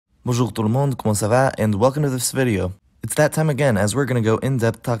Bonjour tout le monde, comment ça va, and welcome to this video. It's that time again, as we're going to go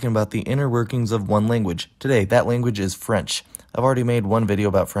in-depth talking about the inner workings of one language. Today, that language is French. I've already made one video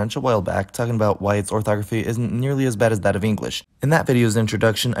about French a while back, talking about why its orthography isn't nearly as bad as that of English. In that video's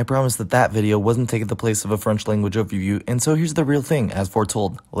introduction, I promised that that video wasn't taking the place of a French language overview, and so here's the real thing, as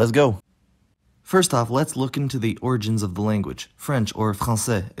foretold. Let's go! First off, let's look into the origins of the language. French, or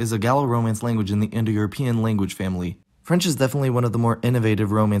français, is a Gallo-Romance language in the Indo-European language family. French is definitely one of the more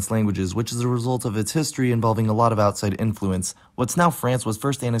innovative Romance languages, which is a result of its history involving a lot of outside influence. What's now France was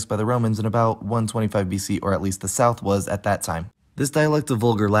first annexed by the Romans in about 125 BC, or at least the south was at that time. This dialect of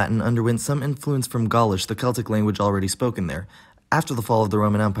Vulgar Latin underwent some influence from Gaulish, the Celtic language already spoken there. After the fall of the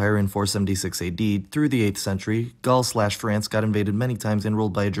Roman Empire in 476 AD, through the 8th century, Gaul/France got invaded many times and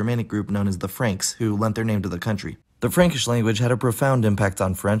ruled by a Germanic group known as the Franks, who lent their name to the country. The Frankish language had a profound impact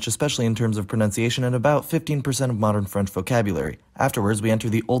on French, especially in terms of pronunciation and about 15% of modern French vocabulary. Afterwards, we enter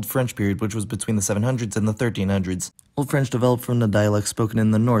the Old French period, which was between the 700s and the 1300s. Old French developed from the dialect spoken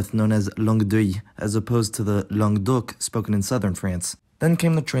in the north, known as langue d'oeil, as opposed to the langue d'oc spoken in southern France. Then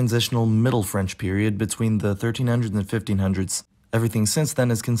came the transitional Middle French period between the 1300s and 1500s. Everything since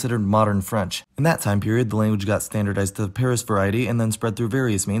then is considered modern French. In that time period, the language got standardized to the Paris variety and then spread through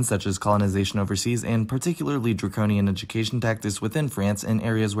various means such as colonization overseas and particularly draconian education tactics within France in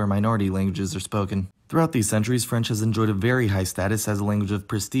areas where minority languages are spoken. Throughout these centuries, French has enjoyed a very high status as a language of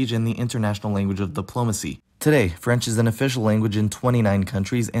prestige and the international language of diplomacy. Today, French is an official language in 29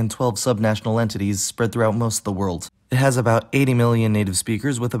 countries and 12 subnational entities spread throughout most of the world. It has about 80 million native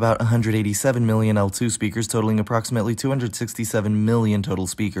speakers, with about 187 million L2 speakers, totaling approximately 267 million total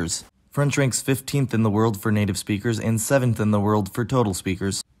speakers. French ranks 15th in the world for native speakers and 7th in the world for total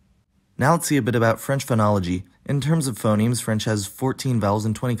speakers. Now let's see a bit about French phonology. In terms of phonemes, French has 14 vowels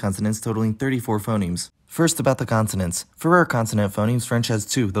and 20 consonants, totaling 34 phonemes. First, about the consonants. For rare consonant phonemes, French has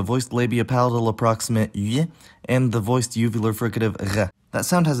two, the voiced labiopalatal approximant y and the voiced uvular fricative r. That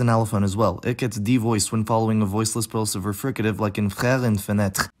sound has an allophone as well. It gets devoiced when following a voiceless plosive or fricative like in frère and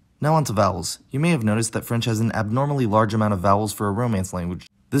fenêtre. Now on to vowels. You may have noticed that French has an abnormally large amount of vowels for a Romance language.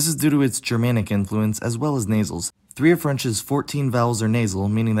 This is due to its Germanic influence as well as nasals. 3 of French's 14 vowels are nasal,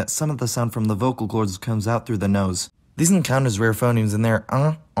 meaning that some of the sound from the vocal cords comes out through the nose. These don't count as rare phonemes in their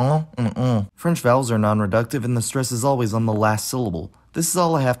and French vowels are non-reductive and the stress is always on the last syllable. This is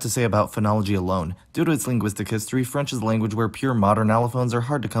all I have to say about phonology alone. Due to its linguistic history, French is a language where pure modern allophones are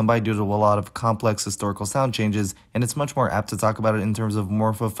hard to come by due to a lot of complex historical sound changes, and it's much more apt to talk about it in terms of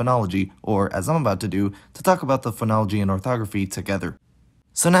morphophonology, or, as I'm about to do, to talk about the phonology and orthography together.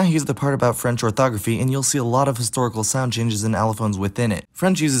 So now here's the part about French orthography, and you'll see a lot of historical sound changes in allophones within it.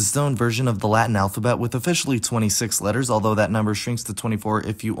 French uses its own version of the Latin alphabet with officially 26 letters, although that number shrinks to 24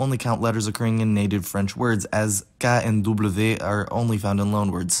 if you only count letters occurring in native French words, as K and W are only found in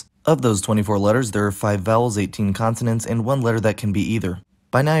loanwords. Of those 24 letters, there are 5 vowels, 18 consonants, and 1 letter that can be either.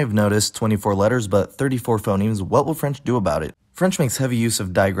 By now you've noticed 24 letters but 34 phonemes. What will French do about it? French makes heavy use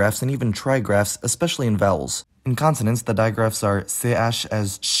of digraphs and even trigraphs, especially in vowels. In consonants, the digraphs are ch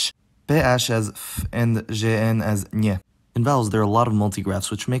as sh, ph as f, and gn as ny. In vowels, there are a lot of multigraphs,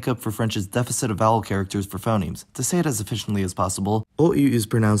 which make up for French's deficit of vowel characters for phonemes. To say it as efficiently as possible, OU is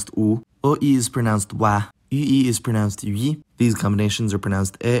pronounced OU, OI is pronounced WA, UI is pronounced UI, these combinations are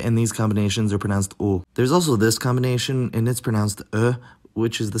pronounced E, and these combinations are pronounced O. There's also this combination, and it's pronounced E,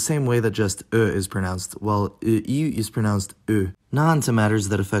 which is the same way that just is pronounced, while EU is pronounced Now on to matters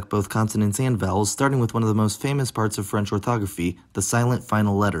that affect both consonants and vowels, starting with one of the most famous parts of French orthography, the silent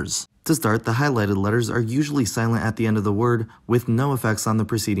final letters. To start, the highlighted letters are usually silent at the end of the word, with no effects on the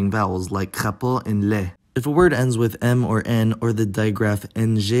preceding vowels, like crapaud and lait. If a word ends with M or N or the digraph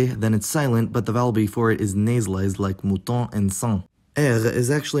NG, then it's silent, but the vowel before it is nasalized, like mouton and sang. R is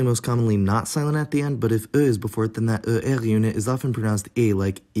actually most commonly not silent at the end, but if E is before it, then that ER unit is often pronounced E,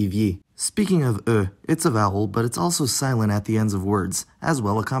 like évier. Speaking of E, it's a vowel, but it's also silent at the ends of words. As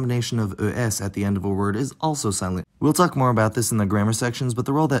well, a combination of ES at the end of a word is also silent. We'll talk more about this in the grammar sections, but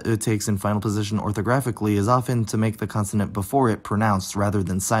the role that E takes in final position orthographically is often to make the consonant before it pronounced rather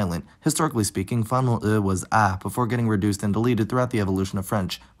than silent. Historically speaking, final E was A before getting reduced and deleted throughout the evolution of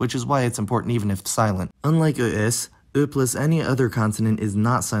French, which is why it's important even if silent. Unlike ES, E plus any other consonant is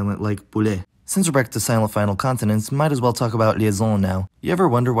not silent like poulet. Since we're back to silent final consonants, might as well talk about liaison now. You ever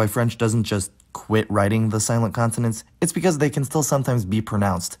wonder why French doesn't just quit writing the silent consonants? It's because they can still sometimes be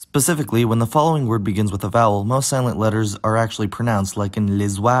pronounced. Specifically, when the following word begins with a vowel, most silent letters are actually pronounced, like in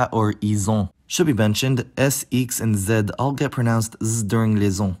les oies or ison. Should be mentioned, S, X, and Z all get pronounced Z during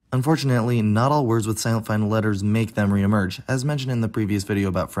liaison. Unfortunately, not all words with silent final letters make them reemerge. As mentioned in the previous video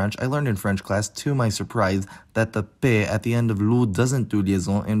about French, I learned in French class, to my surprise, that the P at the end of LU doesn't do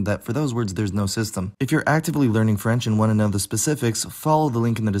liaison and that for those words there's no system. If you're actively learning French and want to know the specifics, follow the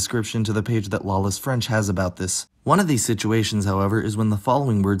link in the description to the page that Lawless French has about this. One of these situations, however, is when the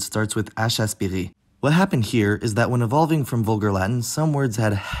following word starts with H aspiré. What happened here is that when evolving from Vulgar Latin, some words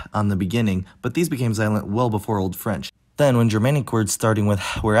had h on the beginning, but these became silent well before Old French. Then, when Germanic words starting with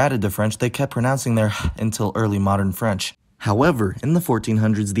h were added to French, they kept pronouncing their h until early modern French. However, in the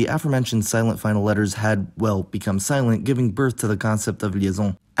 1400s, the aforementioned silent final letters had, well, become silent, giving birth to the concept of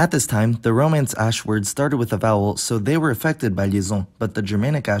liaison. At this time, the Romance ash words started with a vowel, so they were affected by liaison, but the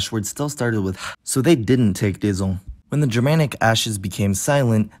Germanic ash words still started with h, so they didn't take liaison. When the Germanic ashes became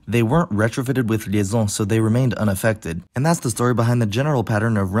silent, they weren't retrofitted with liaison, so they remained unaffected. And that's the story behind the general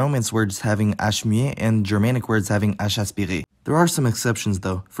pattern of Romance words having H muet and Germanic words having H aspiré. There are some exceptions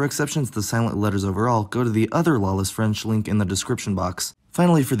though. For exceptions to silent letters overall, go to the other Lawless French link in the description box.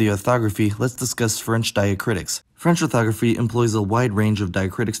 Finally, for the orthography, let's discuss French diacritics. French orthography employs a wide range of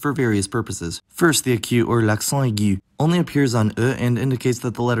diacritics for various purposes. First, the acute or l'accent aigu only appears on e and indicates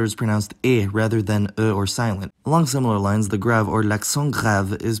that the letter is pronounced e rather than e or silent. Along similar lines, the grave or l'accent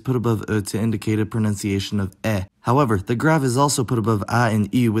grave is put above e to indicate a pronunciation of e. However, the grave is also put above a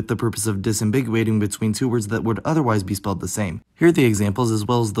and e with the purpose of disambiguating between two words that would otherwise be spelled the same. Here are the examples as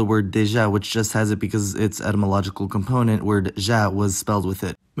well as the word déjà, which just has it because its etymological component word ja was spelled with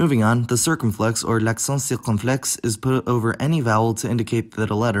it. Moving on, the circumflex or l'accent circumflexe is put over any vowel to indicate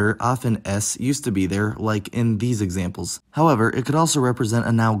that a letter, often s, used to be there, like in these examples. However, it could also represent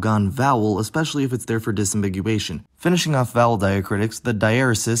a now gone vowel, especially if it's there for disambiguation. Finishing off vowel diacritics, the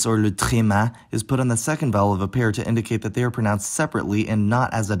diaeresis or le tréma is put on the second vowel of a pair to indicate that they are pronounced separately and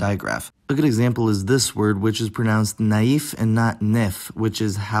not as a digraph. A good example is this word, which is pronounced naif and not nef, which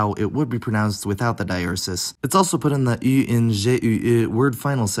is how it would be pronounced without the diaeresis. It's also put in the u in GUE word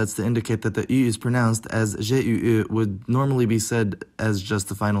final sets to indicate that the u is pronounced as GUE would normally be said as just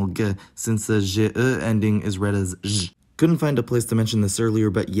the final g, since the GE ending is read as j. Couldn't find a place to mention this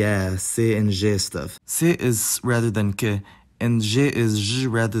earlier, but yeah, C and G stuff. C is rather than K, and G is J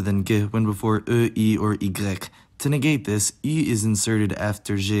rather than G when before E, I, or Y. To negate this, I is inserted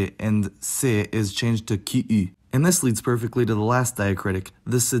after G, and C is changed to QU. And this leads perfectly to the last diacritic.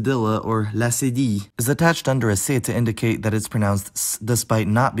 The cedilla, or la cédille, is attached under a C to indicate that it's pronounced S despite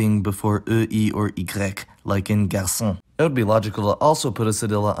not being before E, I, or Y, like in garçon. It would be logical to also put a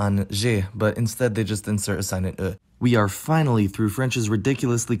cedilla on G, but instead they just insert a silent E. We are finally through French's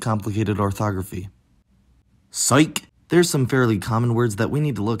ridiculously complicated orthography. Psych! There's some fairly common words that we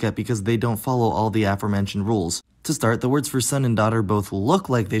need to look at because they don't follow all the aforementioned rules. To start, the words for son and daughter both look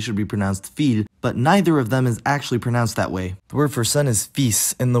like they should be pronounced fille, but neither of them is actually pronounced that way. The word for son is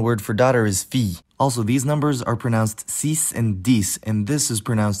fils, and the word for daughter is fille. Also, these numbers are pronounced 6 and 10, and this is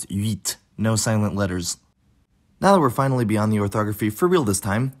pronounced 8. No silent letters. Now that we're finally beyond the orthography for real this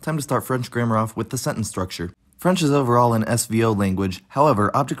time to start French grammar off with the sentence structure. French is overall an SVO language,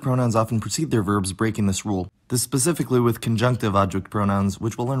 however, object pronouns often precede their verbs, breaking this rule. This specifically with conjunctive object pronouns,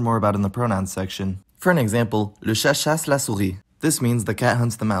 which we'll learn more about in the pronouns section. For an example, le chat chasse la souris. This means the cat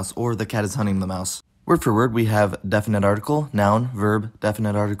hunts the mouse, or the cat is hunting the mouse. Word for word, we have definite article, noun, verb,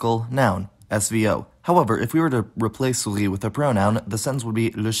 definite article, noun, SVO. However, if we were to replace souris with a pronoun, the sentence would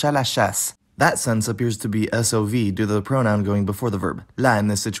be le chat la chasse. That sentence appears to be SOV due to the pronoun going before the verb. La in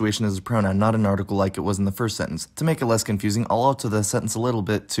this situation is a pronoun, not an article like it was in the first sentence. To make it less confusing, I'll alter the sentence a little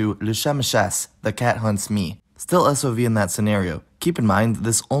bit to le chat me chasse, the cat hunts me. Still SOV in that scenario. Keep in mind,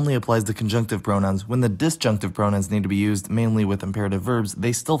 this only applies to conjunctive pronouns. When the disjunctive pronouns need to be used, mainly with imperative verbs,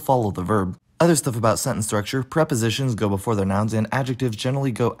 they still follow the verb. Other stuff about sentence structure, prepositions go before their nouns and adjectives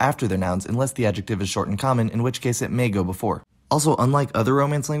generally go after their nouns unless the adjective is short and common, in which case it may go before. Also, unlike other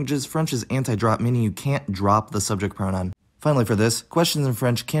Romance languages, French is anti-drop, meaning you can't drop the subject pronoun. Finally for this, questions in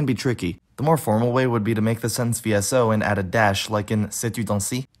French can be tricky. The more formal way would be to make the sentence VSO and add a dash, like in sais-tu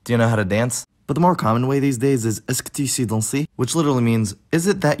danser? Do you know how to dance? But the more common way these days is est-ce que tu sais danser? Which literally means, is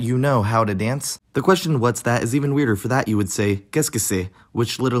it that you know how to dance? The question what's that is even weirder. For that you would say qu'est-ce que c'est?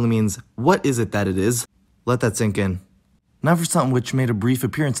 Which literally means, what is it that it is? Let that sink in. Now for something which made a brief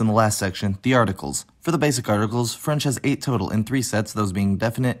appearance in the last section, the articles. For the basic articles, French has 8 total in 3 sets, those being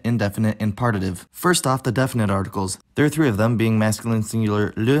definite, indefinite, and partitive. First off, the definite articles. There are 3 of them, being masculine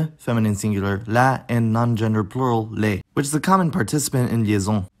singular le, feminine singular la, and non-gender plural les, which is a common participant in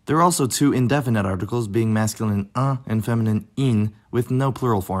liaison. There are also 2 indefinite articles, being masculine un and feminine in, with no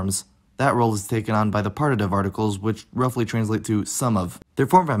plural forms. that role is taken on by the partitive articles, which roughly translate to some of. They're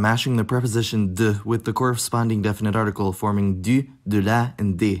formed by mashing the preposition de with the corresponding definite article, forming du, de la,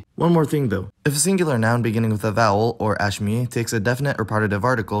 and des. One more thing though. If a singular noun beginning with a vowel, or h takes a definite or partitive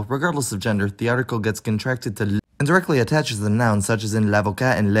article, regardless of gender, the article gets contracted to l and directly attaches to the noun, such as in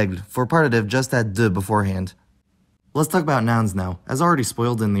l'avocat and l'aigle. For partitive, just add de beforehand. Let's talk about nouns now. As already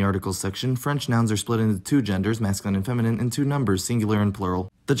spoiled in the articles section, French nouns are split into two genders, masculine and feminine, and two numbers, singular and plural.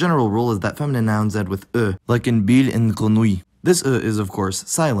 The general rule is that feminine nouns end with e, like in bil and grenouille. This e is, of course,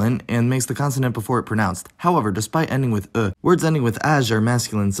 silent and makes the consonant before it pronounced. However, despite ending with e, words ending with age are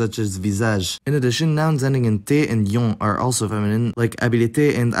masculine, such as visage. In addition, nouns ending in t and ion are also feminine, like habilité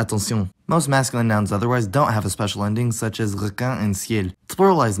and attention. Most masculine nouns otherwise don't have a special ending, such as requin and ciel. To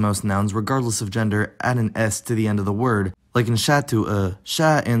pluralize most nouns, regardless of gender, add an s to the end of the word, like in chat to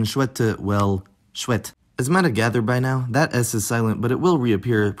chat and chouette to, well, chouette. As you might have gathered by now, that s is silent, but it will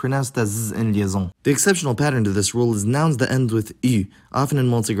reappear, pronounced as z in liaison. The exceptional pattern to this rule is nouns that end with u, often in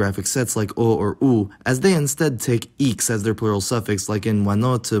multigraphic sets like o or u, as they instead take x as their plural suffix, like in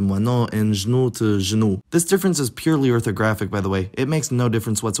moineau to moineau and genou to genou. This difference is purely orthographic, by the way. It makes no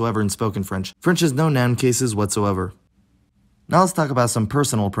difference whatsoever in spoken French. French has no noun cases whatsoever. Now let's talk about some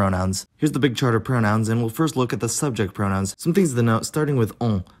personal pronouns. Here's the big chart of pronouns, and we'll first look at the subject pronouns. Some things to note, starting with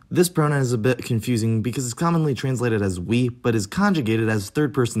on. This pronoun is a bit confusing because it's commonly translated as we, but is conjugated as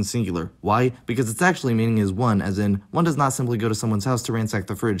third person singular. Why? Because its actually meaning is one, as in, one does not simply go to someone's house to ransack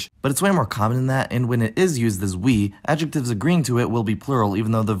the fridge. But it's way more common than that, and when it is used as we, adjectives agreeing to it will be plural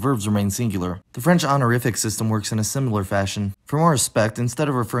even though the verbs remain singular. The French honorific system works in a similar fashion. For more respect, instead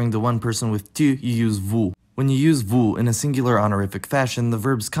of referring to one person with tu, you use vous. When you use vous in a singular honorific fashion, the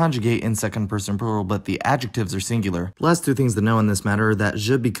verbs conjugate in second person plural, but the adjectives are singular. The last two things to know in this matter are that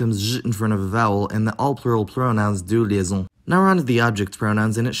je becomes j in front of a vowel, and that all plural pronouns do liaison. Now we're on to the object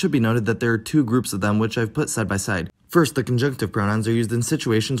pronouns, and it should be noted that there are two groups of them which I've put side by side. First, the conjunctive pronouns are used in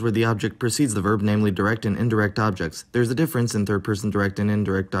situations where the object precedes the verb, namely direct and indirect objects. There's a difference in third-person direct and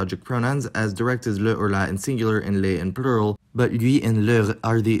indirect object pronouns, as direct is le or la in singular and les in plural, but lui and leur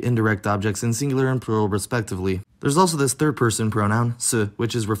are the indirect objects in singular and plural respectively. There's also this third-person pronoun, se,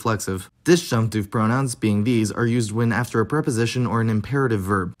 which is reflexive. Disjunctive pronouns, being these, are used when after a preposition or an imperative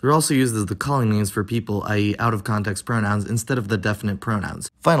verb. They're also used as the calling names for people, i.e. out-of-context pronouns, instead of the definite pronouns.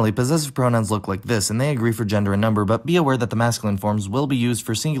 Finally, possessive pronouns look like this, and they agree for gender and number, but be aware that the masculine forms will be used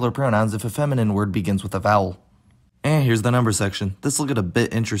for singular pronouns if a feminine word begins with a vowel. And here's the number section. This will get a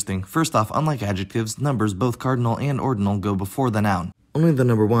bit interesting. First off, unlike adjectives, numbers, both cardinal and ordinal, go before the noun. Only the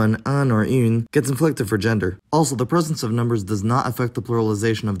number 1, un or une, gets inflected for gender. Also, the presence of numbers does not affect the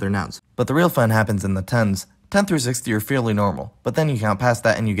pluralization of their nouns. But the real fun happens in the tens. 10 through 60 are fairly normal, but then you count past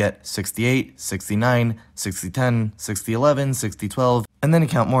that and you get 68, 69, 6010, 6011, 6012, and then you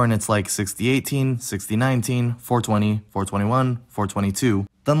count more and it's like 6018, 6019, 420, 421, 422.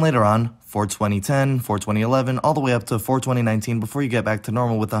 Then later on, 42010, 42011, all the way up to 42019 before you get back to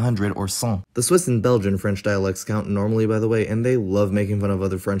normal with 100 or 100. The Swiss and Belgian French dialects count normally, by the way, and they love making fun of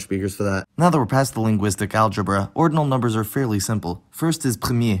other French speakers for that. Now that we're past the linguistic algebra, ordinal numbers are fairly simple. First is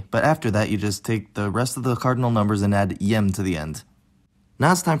premier, but after that you just take the rest of the cardinal numbers and add yem to the end.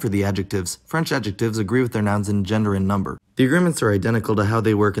 Now it's time for the adjectives. French adjectives agree with their nouns in gender and number. The agreements are identical to how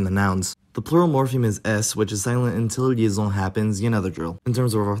they work in the nouns. The plural morpheme is s, which is silent until liaison happens, you know the drill. In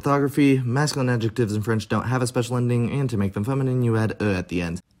terms of orthography, masculine adjectives in French don't have a special ending, and to make them feminine, you add e at the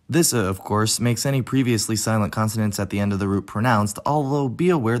end. This of course, makes any previously silent consonants at the end of the root pronounced, although be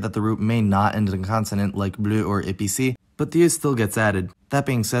aware that the root may not end in a consonant like bleu or épicé, but the still gets added. That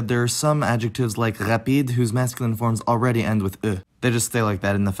being said, there are some adjectives like rapide whose masculine forms already end with e. They just stay like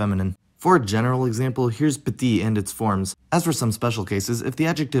that in the feminine. For a general example, here's petit and its forms. As for some special cases, if the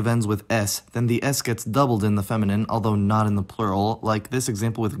adjective ends with s, then the s gets doubled in the feminine, although not in the plural, like this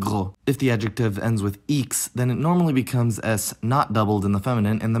example with gros. If the adjective ends with x, then it normally becomes s not doubled in the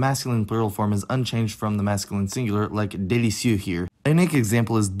feminine, and the masculine plural form is unchanged from the masculine singular, like délicieux here. A unique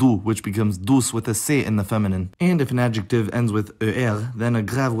example is doux, which becomes douce with a c in the feminine. And if an adjective ends with er, then a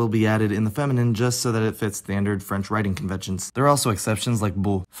grave will be added in the feminine just so that it fits standard French writing conventions. There are also exceptions like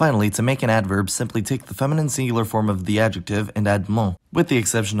beau. Finally, to make an adverb, simply take the feminine singular form of the adjective and add mon, with the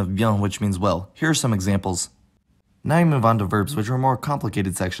exception of bien, which means well. Here are some examples. Now we move on to verbs, which are a more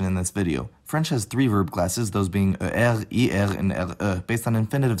complicated section in this video. French has 3 verb classes, those being er, er, and re, based on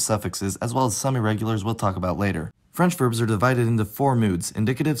infinitive suffixes, as well as some irregulars we'll talk about later. French verbs are divided into 4 moods: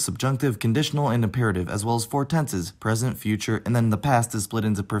 indicative, subjunctive, conditional, and imperative, as well as 4 tenses: present, future, and then the past is split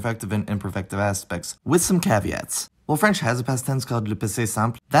into perfective and imperfective aspects, with some caveats. While French has a past tense called le passé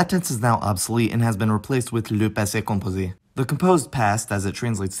simple, that tense is now obsolete and has been replaced with le passé composé. The composed past, as it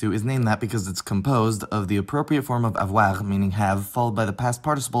translates to, is named that because it's composed of the appropriate form of avoir, meaning have, followed by the past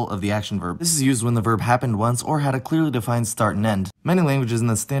participle of the action verb. This is used when the verb happened once or had a clearly defined start and end. Many languages in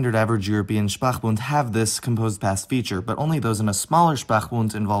the standard average European Sprachbund have this composed past feature, but only those in a smaller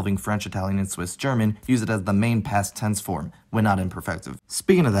Sprachbund involving French, Italian, and Swiss German use it as the main past tense form, when not imperfective.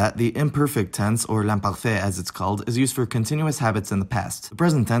 Speaking of that, the imperfect tense, or l'imparfait as it's called, is used for continuous habits in the past. The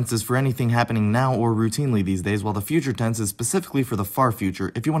present tense is for anything happening now or routinely these days, while the future tense is specifically for the far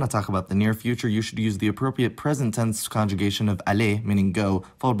future. If you want to talk about the near future, you should use the appropriate present tense conjugation of aller, meaning go,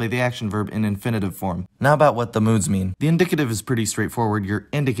 followed by the action verb in infinitive form. Now about what the moods mean. The indicative is pretty straightforward. You're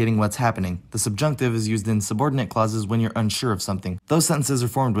indicating what's happening. The subjunctive is used in subordinate clauses when you're unsure of something. Those sentences are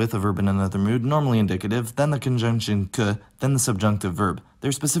formed with a verb in another mood, normally indicative, then the conjunction que, then the subjunctive verb. There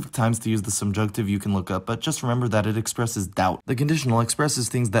are specific times to use the subjunctive you can look up, but just remember that it expresses doubt. The conditional expresses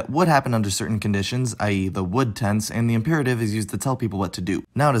things that would happen under certain conditions, i.e. the would tense, and the imperative is used to tell people what to do.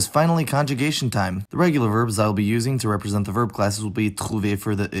 Now it is finally conjugation time. The regular verbs I'll be using to represent the verb classes will be trouver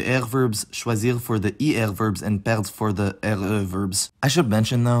for the er verbs, choisir for the ir verbs, and perdre for the re verbs. I should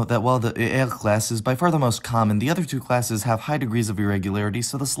mention though that while the er class is by far the most common, the other two classes have high degrees of irregularity,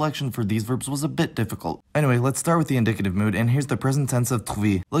 so the selection for these verbs was a bit difficult. Anyway, let's start with the indicative mood, and here's the present tense of trouver.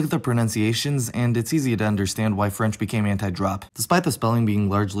 Look at the pronunciations, and it's easy to understand why French became anti-drop. Despite the spelling being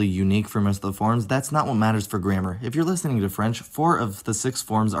largely unique for most of the forms, that's not what matters for grammar. If you're listening to French, 4 of the 6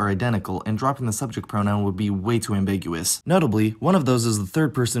 forms are identical, and dropping the subject pronoun would be way too ambiguous. Notably, one of those is the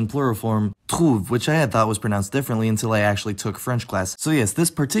third-person plural form trouve, which I had thought was pronounced differently until I actually took French class. So yes, this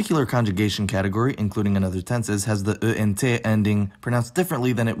particular conjugation category, including in other tenses, has the ent ending pronounced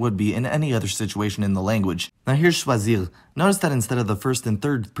differently than it would be in any other situation in the language. Now here's choisir. Notice that instead of the first and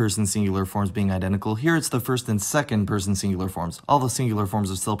third person singular forms being identical, here it's the first and second person singular forms. All the singular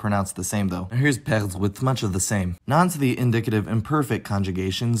forms are still pronounced the same though. Now here's perdre with much of the same. Now on to the indicative imperfect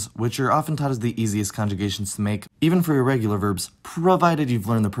conjugations, which are often taught as the easiest conjugations to make, even for irregular verbs, provided you've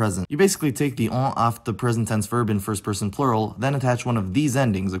learned the present. You basically take the on off the present tense verb in first person plural, then attach one of these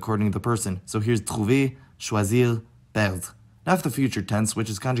endings according to the person. So here's trouver, choisir, perdre. Now for the future tense, which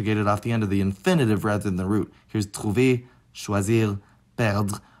is conjugated off the end of the infinitive rather than the root. Here's trouver, choisir,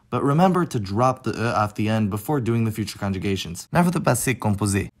 perdre, but remember to drop the off the end before doing the future conjugations. Now for the passé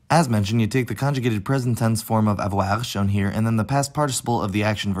composé. As mentioned, you take the conjugated present tense form of avoir, shown here, and then the past participle of the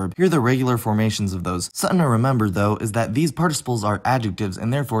action verb. Here are the regular formations of those. Something to remember, though, is that these participles are adjectives,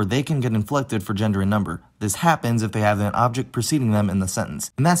 and therefore they can get inflected for gender and number. This happens if they have an object preceding them in the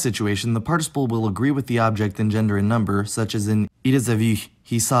sentence. In that situation, the participle will agree with the object in gender and number, such as in il les a vus,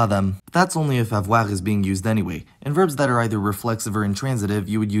 he saw them. But that's only if avoir is being used anyway. In verbs that are either reflexive or intransitive,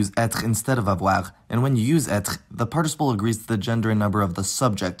 you would use être instead of avoir, and when you use être, the participle agrees to the gender and number of the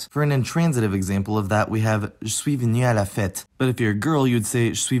subject. For an intransitive example of that, we have je suis venu à la fête. But if you're a girl, you'd say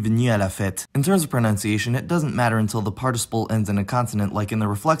je suis venu à la fête. In terms of pronunciation, it doesn't matter until the participle ends in a consonant, like in the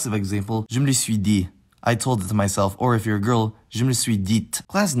reflexive example, je me le suis dit. I told it to myself, or if you're a girl, je me le suis dit.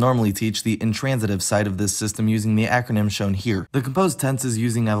 Classes normally teach the intransitive side of this system using the acronym shown here. The composed tenses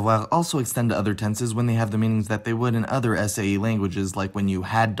using avoir also extend to other tenses when they have the meanings that they would in other SAE languages, like when you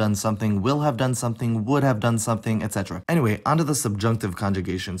had done something, will have done something, would have done something, etc. Anyway, onto the subjunctive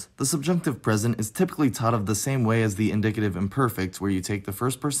conjugations. The subjunctive present is typically taught of the same way as the indicative imperfect, where you take the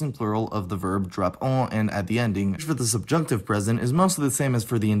first person plural of the verb, drop on, and add the ending, which for the subjunctive present is mostly the same as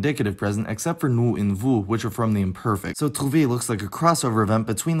for the indicative present, except for nous and vous, which are from the imperfect. So trouver looks like a crossover event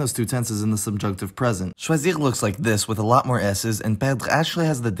between those two tenses in the subjunctive present. Choisir looks like this with a lot more s's, and perdre actually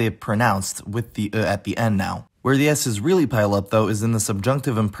has the d pronounced with the at the end now. Where the s's really pile up though is in the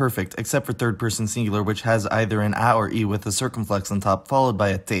subjunctive imperfect, except for third person singular, which has either an a or e with a circumflex on top followed by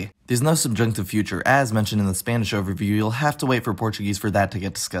a t. There's no subjunctive future. As mentioned in the Spanish overview, you'll have to wait for Portuguese for that to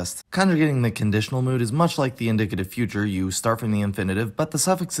get discussed. Conjugating the conditional mood is much like the indicative future. You start from the infinitive, but the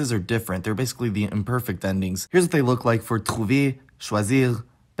suffixes are different. They're basically the imperfect endings. Here's what they look like for trouver, choisir,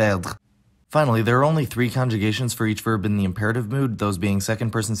 perdre. Finally, there are only 3 conjugations for each verb in the imperative mood, those being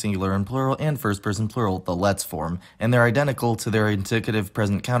second person singular and plural and first person plural, the let's form, and they're identical to their indicative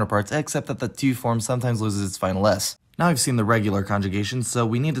present counterparts, except that the tu form sometimes loses its final s. Now we've seen the regular conjugations, so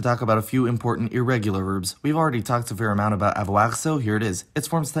we need to talk about a few important irregular verbs. We've already talked a fair amount about avoir, so here it is. Its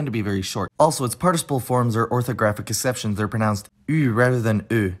forms tend to be very short. Also, its participle forms are orthographic exceptions. They're pronounced u rather than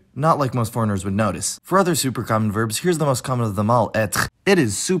e, not like most foreigners would notice. For other super common verbs, here's the most common of them all, être. It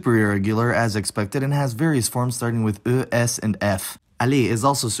is super irregular as expected and has various forms starting with e, s, and f. Aller is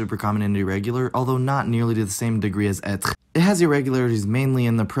also super common and irregular, although not nearly to the same degree as être. It has irregularities mainly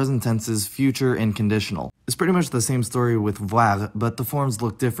in the present tenses, future, and conditional. It's pretty much the same story with voir, but the forms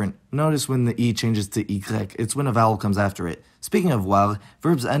look different. Notice when the E changes to Y, it's when a vowel comes after it. Speaking of voir,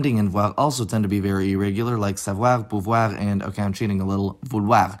 verbs ending in voir also tend to be very irregular, like savoir, pouvoir, and, okay, I'm cheating a little,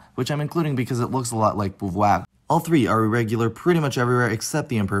 vouloir, which I'm including because it looks a lot like pouvoir. All three are irregular pretty much everywhere except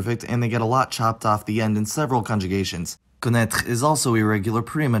the imperfect, and they get a lot chopped off the end in several conjugations. Connaître is also irregular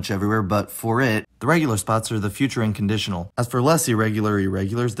pretty much everywhere, but for it, the regular spots are the future and conditional. As for less irregular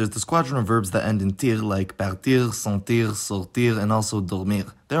irregulars, there's the squadron of verbs that end in tir, like partir, sentir, sortir, and also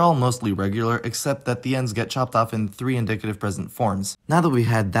dormir. They're all mostly regular, except that the ends get chopped off in 3 indicative present forms. Now that we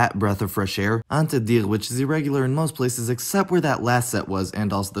had that breath of fresh air, on to dire, which is irregular in most places except where that last set was,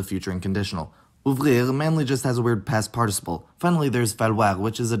 and also the future and conditional. Ouvrir mainly just has a weird past participle. Finally, there's falloir,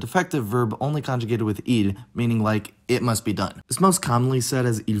 which is a defective verb only conjugated with il, meaning like, it must be done. It's most commonly said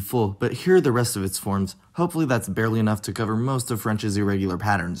as il faut, but here are the rest of its forms. Hopefully that's barely enough to cover most of French's irregular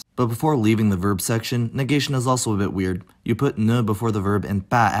patterns. But before leaving the verb section, negation is also a bit weird. You put ne before the verb and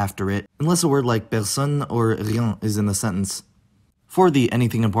pas after it, unless a word like personne or rien is in the sentence. For the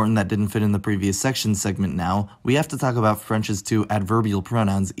anything important that didn't fit in the previous section segment now, we have to talk about French's two adverbial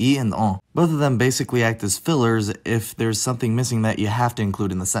pronouns, I and on. Both of them basically act as fillers if there's something missing that you have to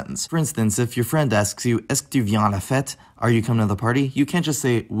include in the sentence. For instance, if your friend asks you, est-ce que tu viens à la fête? Are you coming to the party? You can't just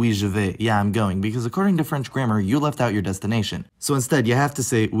say, oui je vais, yeah I'm going, because according to French grammar, you left out your destination. So instead, you have to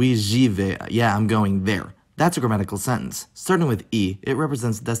say, oui j'y vais, yeah I'm going there. That's a grammatical sentence. Starting with I, it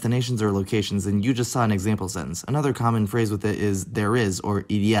represents destinations or locations, and you just saw an example sentence. Another common phrase with it is there is, or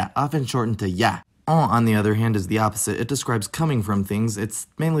il y a, often shortened to ya. On the other hand, is the opposite. It describes coming from things. It's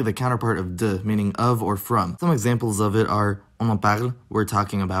mainly the counterpart of de, meaning of or from. Some examples of it are on en parle, we're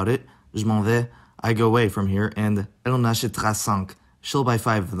talking about it, je m'en vais, I go away from here, and elle en achètera 5, she'll buy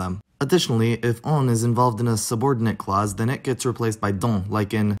 5 of them. Additionally, if on is involved in a subordinate clause, then it gets replaced by dont,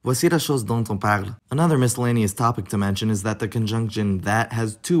 like in voici la chose dont on parle. Another miscellaneous topic to mention is that the conjunction that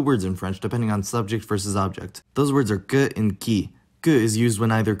has 2 words in French depending on subject versus object. Those words are que and qui. Que is used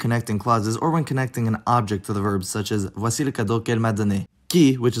when either connecting clauses or when connecting an object to the verb, such as voici le cadeau qu'elle m'a donné.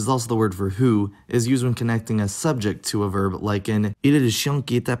 Qui, which is also the word for who, is used when connecting a subject to a verb, like in il est le chien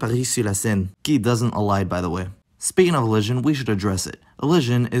qui est apparu sur la scène. Qui doesn't elide, by the way. Speaking of elision, we should address it.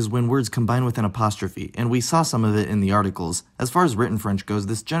 Elision is when words combine with an apostrophe, and we saw some of it in the articles. As far as written French goes,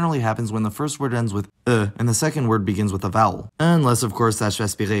 this generally happens when the first word ends with and the second word begins with a vowel. Unless, of course, H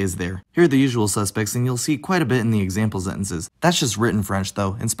aspiré is there. Here are the usual suspects, and you'll see quite a bit in the example sentences. That's just written French,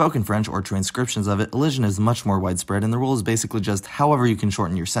 though. In spoken French, or transcriptions of it, elision is much more widespread, and the rule is basically just however you can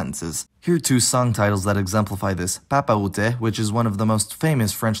shorten your sentences. Here are 2 song titles that exemplify this. Papa Ute, which is one of the most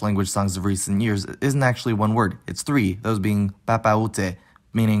famous French language songs of recent years, isn't actually one word. It's 3, those being Papa Ute,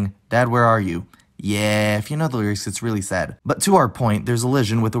 meaning, Dad, where are you? Yeah, if you know the lyrics, it's really sad. But to our point, there's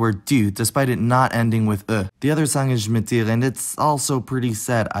elision with the word du, despite it not ending with e. The other song is Je me tire, and it's also pretty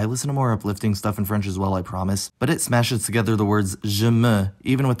sad. I listen to more uplifting stuff in French as well, I promise. But it smashes together the words je me,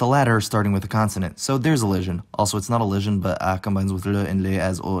 even with the latter starting with a consonant. So there's elision. Also, it's not elision, but a combines with le and le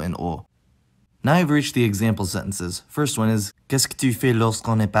as o and o. Now I've reached the example sentences. First one is, qu'est-ce que tu fais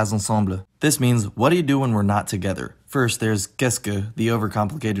lorsqu'on n'est pas ensemble? This means, what do you do when we're not together? First, there's qu'est-ce que, the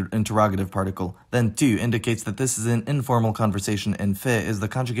overcomplicated interrogative particle. Then tu indicates that this is an informal conversation, and fait is the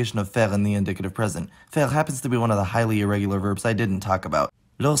conjugation of faire in the indicative present. Faire happens to be one of the highly irregular verbs I didn't talk about.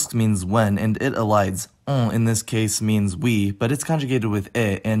 Lorsque means when, and it elides. On in this case means we, but it's conjugated with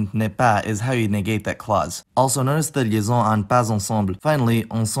et, and n'est pas is how you negate that clause. Also notice the liaison on pas ensemble. Finally,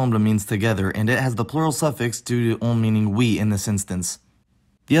 ensemble means together, and it has the plural suffix due to on meaning we in this instance.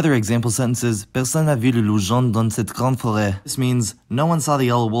 The other example sentence is, personne n'a vu le loup jaune dans cette grande forêt. This means, no one saw the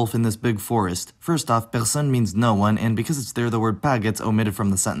yellow wolf in this big forest. First off, personne means no one, and because it's there, the word pas gets omitted from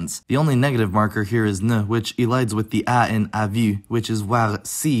the sentence. The only negative marker here is ne, which elides with the a in a vu, which is voir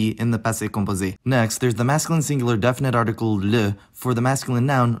si in the passé composé. Next, there's the masculine singular definite article le for the masculine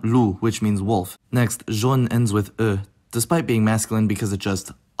noun loup, which means wolf. Next, jaune ends with e, despite being masculine because it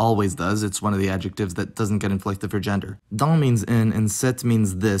just always does. It's one of the adjectives that doesn't get inflected for gender. Dans means in, and set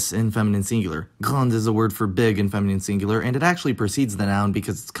means this in feminine singular. Grande is a word for big in feminine singular, and it actually precedes the noun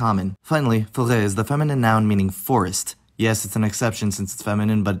because it's common. Finally, forêt is the feminine noun meaning forest. Yes, it's an exception since it's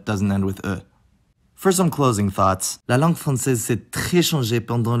feminine, but it doesn't end with e. For some closing thoughts, la langue française s'est très changée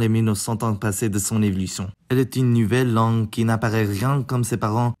pendant les 1900 ans passés de son évolution. Elle est une nouvelle langue qui n'apparaît rien comme ses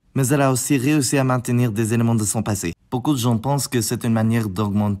parents mais elle a aussi réussi à maintenir des éléments de son passé. Beaucoup de gens pensent que c'est une manière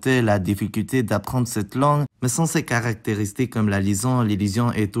d'augmenter la difficulté d'apprendre cette langue, mais sans ces caractéristiques comme la liaison,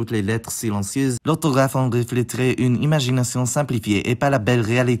 l'illusion et toutes les lettres silencieuses, l'orthographe en reflèterait une imagination simplifiée et pas la belle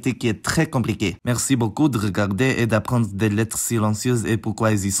réalité qui est très compliquée. Merci beaucoup de regarder et d'apprendre des lettres silencieuses et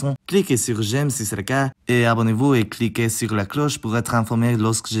pourquoi elles y sont. Cliquez sur j'aime si c'est le cas et abonnez-vous et cliquez sur la cloche pour être informé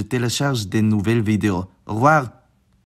lorsque je télécharge des nouvelles vidéos. Au revoir!